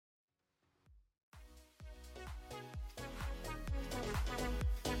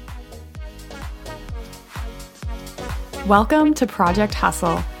Welcome to Project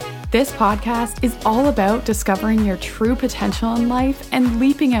Hustle. This podcast is all about discovering your true potential in life and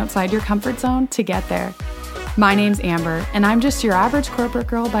leaping outside your comfort zone to get there. My name's Amber, and I'm just your average corporate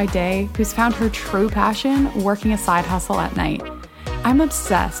girl by day who's found her true passion working a side hustle at night. I'm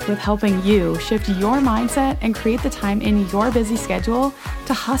obsessed with helping you shift your mindset and create the time in your busy schedule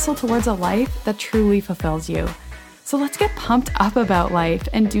to hustle towards a life that truly fulfills you. So let's get pumped up about life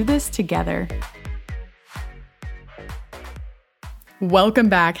and do this together. Welcome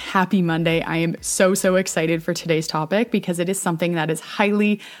back. Happy Monday. I am so excited for today's topic because it is something that is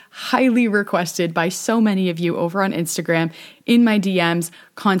highly requested by so many of you over on Instagram, in my DMs,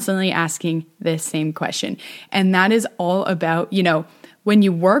 constantly asking this same question. And that is all about, when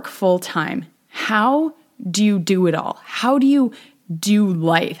you work full time, how do you do it all? How do you do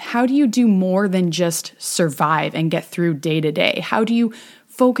life? How do you do more than just survive and get through day to day? How do you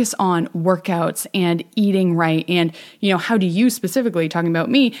focus on workouts and eating right? And, how do you specifically, talking about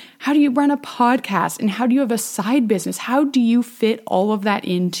me, how do you run a podcast and how do you have a side business? How do you fit all of that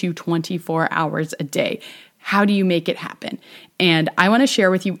into 24 hours a day? How do you make it happen? And I want to share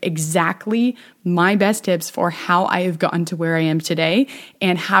with you exactly my best tips for how I have gotten to where I am today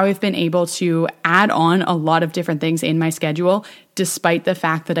and how I've been able to add on a lot of different things in my schedule, despite the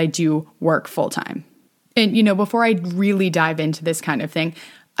fact that I do work full time. And, before I really dive into this kind of thing,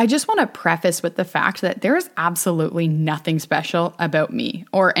 I just want to preface with the fact that there is absolutely nothing special about me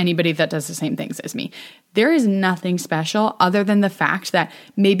or anybody that does the same things as me. There is nothing special other than the fact that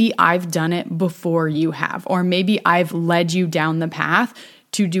maybe I've done it before you have, or maybe I've led you down the path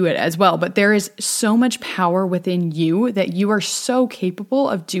to do it as well. But there is so much power within you that you are so capable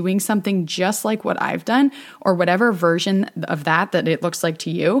of doing something just like what I've done, or whatever version of that it looks like to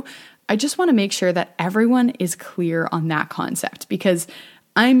you. I just want to make sure that everyone is clear on that concept because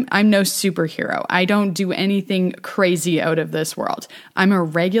I'm no superhero. I don't do anything crazy out of this world. I'm a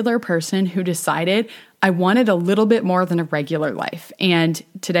regular person who decided I wanted a little bit more than a regular life. And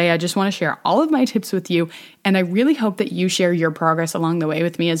today I just want to share all of my tips with you. And I really hope that you share your progress along the way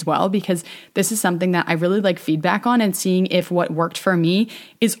with me as well, because this is something that I really like feedback on and seeing if what worked for me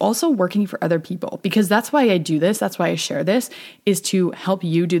is also working for other people. Because that's why I do this. That's why I share this, is to help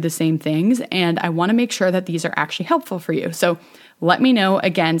you do the same things. And I want to make sure that these are actually helpful for you. So let me know.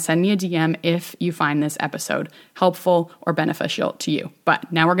 Again, send me a DM if you find this episode helpful or beneficial to you.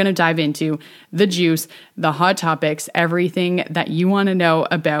 But now we're going to dive into the juice, the hot topics, everything that you want to know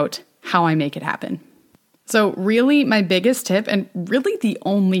about how I make it happen. So really, my biggest tip, and really the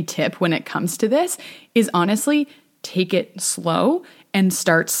only tip when it comes to this, is honestly, take it slow and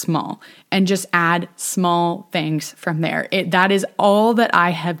start small and just add small things from there. That is all that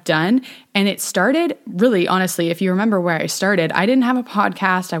I have done. And it started really, honestly, if you remember where I started, I didn't have a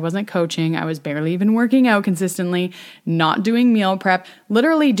podcast. I wasn't coaching. I was barely even working out consistently, not doing meal prep,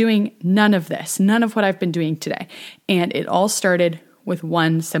 literally doing none of this, none of what I've been doing today. And it all started with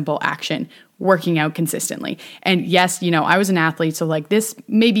one simple action: working out consistently. And yes, I was an athlete, so this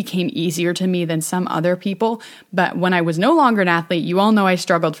maybe came easier to me than some other people. But when I was no longer an athlete, you all know I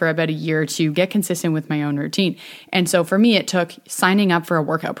struggled for about a year to get consistent with my own routine. And so for me, it took signing up for a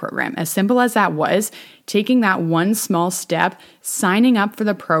workout program. As simple as that was, taking that one small step, signing up for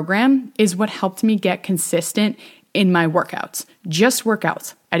the program is what helped me get consistent in my workouts, just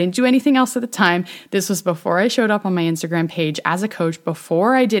workouts. I didn't do anything else at the time. This was before I showed up on my Instagram page as a coach,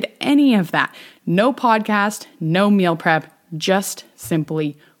 before I did any of that. No podcast, no meal prep, just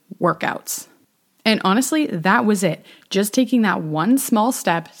simply workouts. And honestly, that was it. Just taking that one small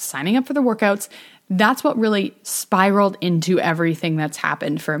step, signing up for the workouts, that's what really spiraled into everything that's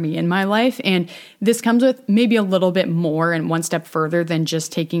happened for me in my life. And this comes with maybe a little bit more and one step further than just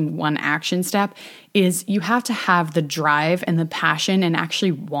taking one action step, is you have to have the drive and the passion and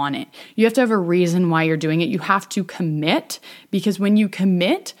actually want it. You have to have a reason why you're doing it. You have to commit, because when you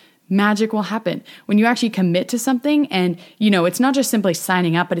commit, magic will happen. When you actually commit to something and, it's not just simply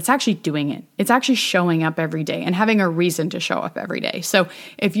signing up, but it's actually doing it. It's actually showing up every day and having a reason to show up every day. So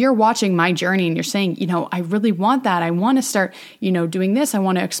if you're watching my journey and you're saying, I really want that. I want to start, doing this. I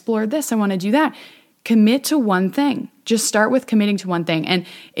want to explore this. I want to do that. Commit to one thing. Just start with committing to one thing. And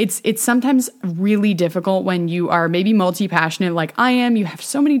it's sometimes really difficult when you are maybe multi-passionate like I am. You have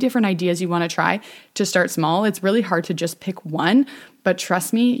so many different ideas you want to try, to start small. It's really hard to just pick one. But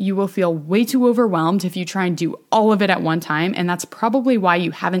trust me, you will feel way too overwhelmed if you try and do all of it at one time. And that's probably why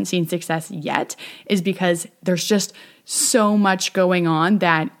you haven't seen success yet, is because there's just so much going on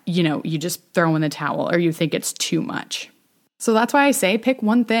that, you just throw in the towel or you think it's too much. So that's why I say pick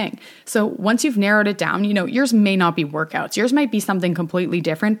one thing. So once you've narrowed it down, yours may not be workouts. Yours might be something completely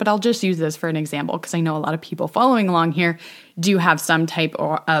different, but I'll just use this for an example because I know a lot of people following along here do have some type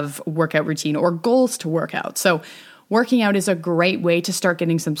of workout routine or goals to work out. So working out is a great way to start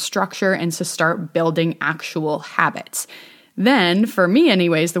getting some structure and to start building actual habits. Then for me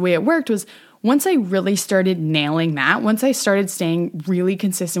anyways, the way it worked was once I really started nailing that, once I started staying really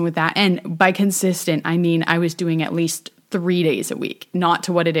consistent with that, and by consistent, I mean I was doing at least 3 days a week, not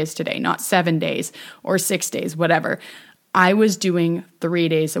to what it is today, not 7 days or 6 days, whatever. I was doing 3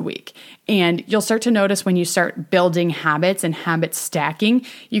 days a week. And you'll start to notice when you start building habits and habit stacking,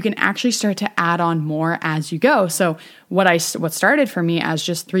 you can actually start to add on more as you go. So what started for me as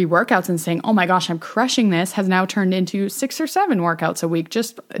just 3 workouts and saying, oh my gosh, I'm crushing this, has now turned into 6 or 7 workouts a week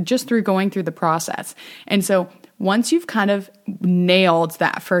just through going through the process. And so once you've kind of nailed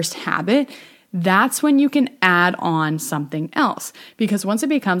that first habit, that's when you can add on something else. Because once it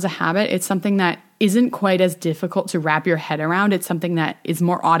becomes a habit, it's something that isn't quite as difficult to wrap your head around. It's something that is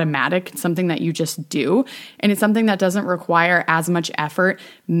more automatic. It's something that you just do. And it's something that doesn't require as much effort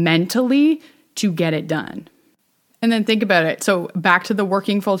mentally to get it done. And then think about it. So back to the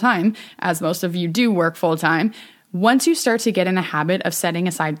working full time, as most of you do work full time. Once you start to get in a habit of setting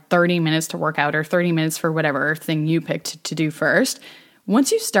aside 30 minutes to work out or 30 minutes for whatever thing you picked to do first,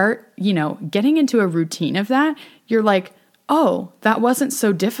 once you start, getting into a routine of that, you're like, oh, that wasn't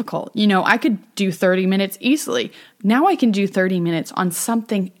so difficult. I could do 30 minutes easily. Now I can do 30 minutes on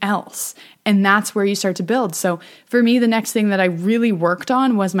something else. And that's where you start to build. So for me, the next thing that I really worked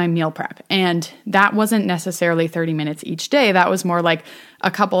on was my meal prep. And that wasn't necessarily 30 minutes each day. That was more like a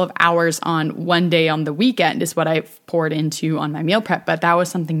couple of hours on one day on the weekend is what I poured into on my meal prep. But that was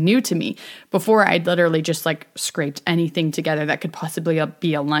something new to me. Before, I'd literally just scraped anything together that could possibly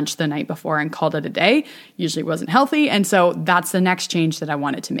be a lunch the night before and called it a day. Usually wasn't healthy. And so that's the next change that I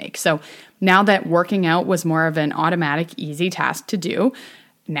wanted to make. So now that working out was more of an automatic, easy task to do,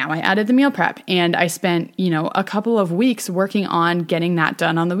 now I added the meal prep, and I spent, a couple of weeks working on getting that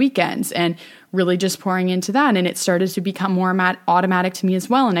done on the weekends and really just pouring into that. And it started to become more automatic to me as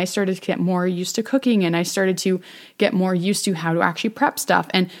well. And I started to get more used to cooking, and I started to get more used to how to actually prep stuff.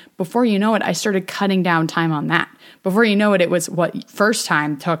 And before you know it, I started cutting down time on that. Before you know it, it was what first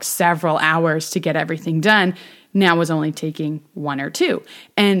time took several hours to get everything done. Now was only taking 1 or 2.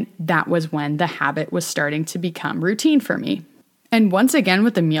 And that was when the habit was starting to become routine for me. And once again,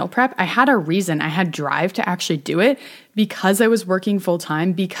 with the meal prep, I had a reason. I had drive to actually do it because I was working full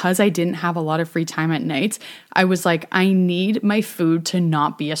time, because I didn't have a lot of free time at nights. I was like, I need my food to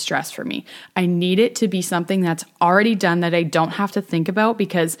not be a stress for me. I need it to be something that's already done that I don't have to think about,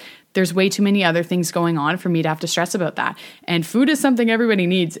 because there's way too many other things going on for me to have to stress about that. And food is something everybody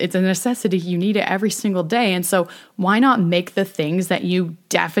needs. It's a necessity. You need it every single day. And so why not make the things that you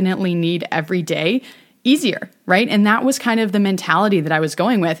definitely need every day easier, right? And that was kind of the mentality that I was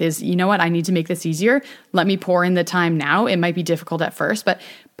going with is, you know what, I need to make this easier. Let me pour in the time now. It might be difficult at first, but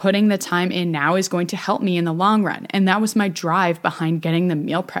putting the time in now is going to help me in the long run. And that was my drive behind getting the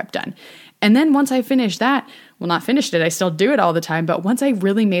meal prep done. And then once I finished that, well, not finished it, I still do it all the time, but once I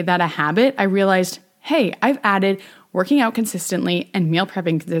really made that a habit, I realized, hey, I've added working out consistently and meal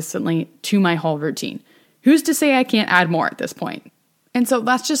prepping consistently to my whole routine. Who's to say I can't add more at this point? And so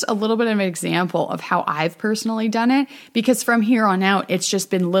that's just a little bit of an example of how I've personally done it, because from here on out, it's just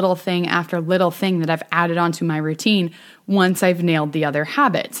been little thing after little thing that I've added onto my routine once I've nailed the other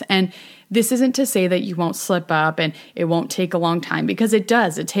habits. And this isn't to say that you won't slip up and it won't take a long time, because it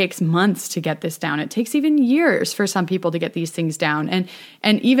does. It takes months to get this down. It takes even years for some people to get these things down. And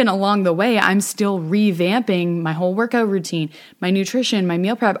even along the way, I'm still revamping my whole workout routine, my nutrition, my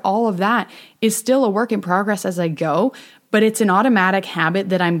meal prep, all of that is still a work in progress as I go. But it's an automatic habit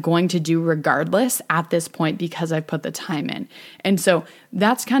that I'm going to do regardless at this point because I've put the time in. And so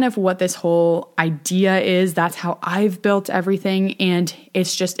that's kind of what this whole idea is. That's how I've built everything, and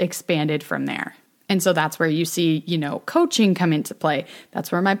it's just expanded from there. And so that's where you see, coaching come into play.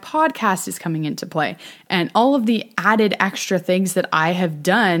 That's where my podcast is coming into play. And all of the added extra things that I have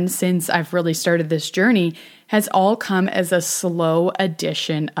done since I've really started this journey has all come as a slow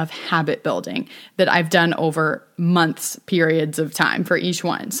addition of habit building that I've done over months, periods of time for each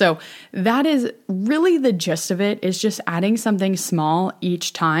one. So that is really the gist of it, is just adding something small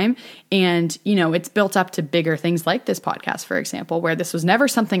each time. And, it's built up to bigger things like this podcast, for example, where this was never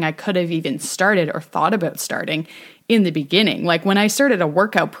something I could have even started or thought about starting in the beginning. Like when I started a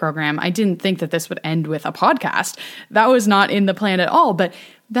workout program, I didn't think that this would end with a podcast. That was not in the plan at all. But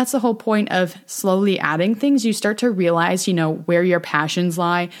that's the whole point of slowly adding things. You start to realize, where your passions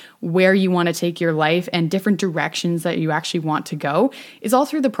lie, where you want to take your life, and different directions that you actually want to go is all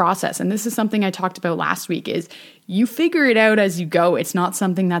through the process. And this is something I talked about last week is you figure it out as you go. It's not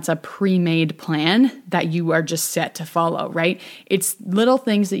something that's a pre-made plan that you are just set to follow, right? It's little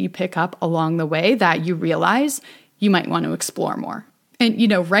things that you pick up along the way that you realize you might want to explore more.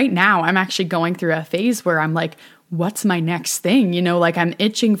 And, right now I'm actually going through a phase where I'm like, what's my next thing? I'm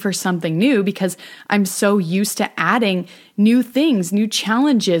itching for something new because I'm so used to adding new things, new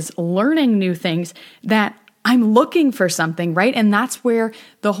challenges, learning new things that I'm looking for something, right? And that's where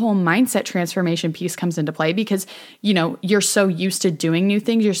the whole mindset transformation piece comes into play because, you're so used to doing new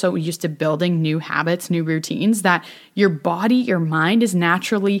things. You're so used to building new habits, new routines that your body, your mind is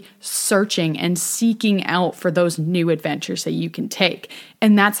naturally searching and seeking out for those new adventures that you can take.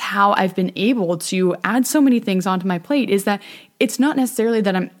 And that's how I've been able to add so many things onto my plate is that it's not necessarily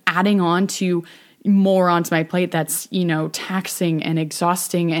that I'm adding on to more onto my plate that's, taxing and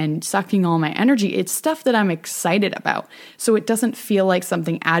exhausting and sucking all my energy. It's stuff that I'm excited about. So it doesn't feel like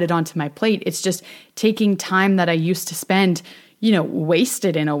something added onto my plate. It's just taking time that I used to spend,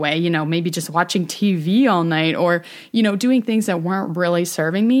 wasted in a way, maybe just watching TV all night or, doing things that weren't really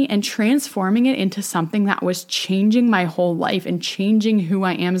serving me and transforming it into something that was changing my whole life and changing who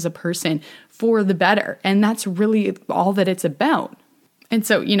I am as a person for the better. And that's really all that it's about. And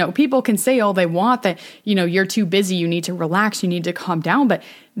so, people can say all they want that, you're too busy, you need to relax, you need to calm down, but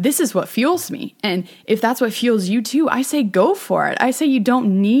this is what fuels me. And if that's what fuels you too, I say go for it. I say you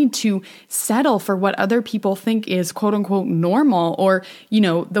don't need to settle for what other people think is quote unquote normal or,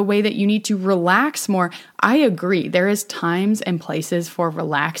 the way that you need to relax more. I agree. There is times and places for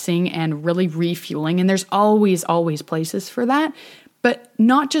relaxing and really refueling, and there's always places for that. But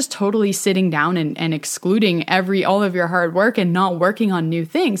not just totally sitting down and excluding all of your hard work and not working on new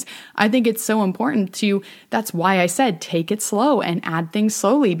things. I think it's so important that's why I said take it slow and add things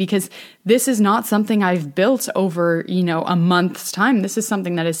slowly because this is not something I've built over, a month's time. This is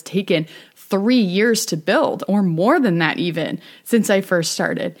something that has taken 3 years to build or more than that even since I first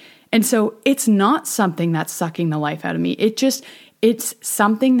started. And so it's not something that's sucking the life out of me. It's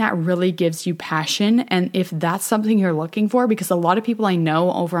something that really gives you passion. And if that's something you're looking for, because a lot of people I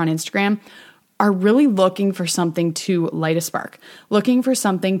know over on Instagram are really looking for something to light a spark, looking for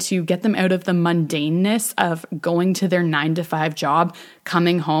something to get them out of the mundaneness of going to their 9-to-5 job,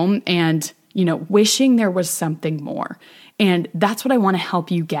 coming home and, wishing there was something more. And that's what I want to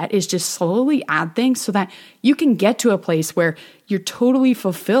help you get is just slowly add things so that you can get to a place where you're totally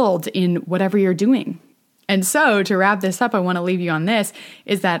fulfilled in whatever you're doing. And so to wrap this up, I want to leave you on this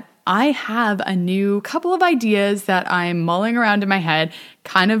is that I have a new couple of ideas that I'm mulling around in my head,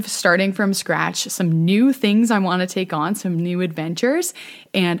 kind of starting from scratch, some new things I want to take on, some new adventures,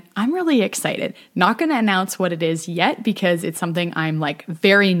 and I'm really excited. Not going to announce what it is yet because it's something I'm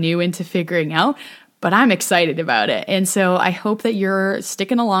very new into figuring out, but I'm excited about it. And so I hope that you're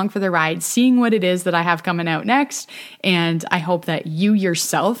sticking along for the ride, seeing what it is that I have coming out next. And I hope that you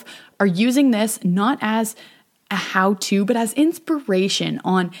yourself are using this not as a how-to, but as inspiration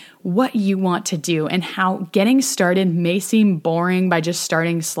on what you want to do and how getting started may seem boring by just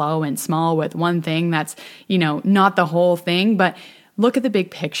starting slow and small with one thing that's, not the whole thing, but look at the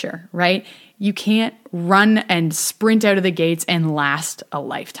big picture, right? You can't run and sprint out of the gates and last a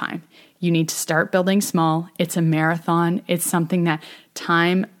lifetime. You need to start building small. It's a marathon. It's something that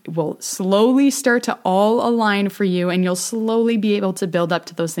time will slowly start to all align for you, and you'll slowly be able to build up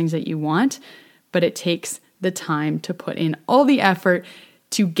to those things that you want. But it takes the time to put in all the effort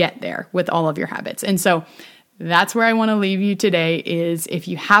to get there with all of your habits. And so that's where I want to leave you today is if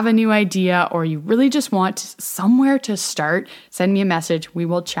you have a new idea or you really just want somewhere to start, send me a message. We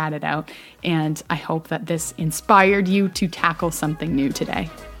will chat it out. And I hope that this inspired you to tackle something new today.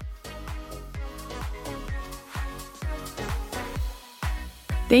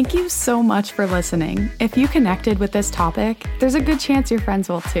 Thank you so much for listening. If you connected with this topic, there's a good chance your friends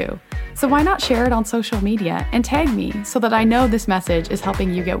will too. So why not share it on social media and tag me so that I know this message is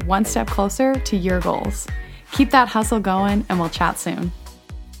helping you get one step closer to your goals. Keep that hustle going and we'll chat soon.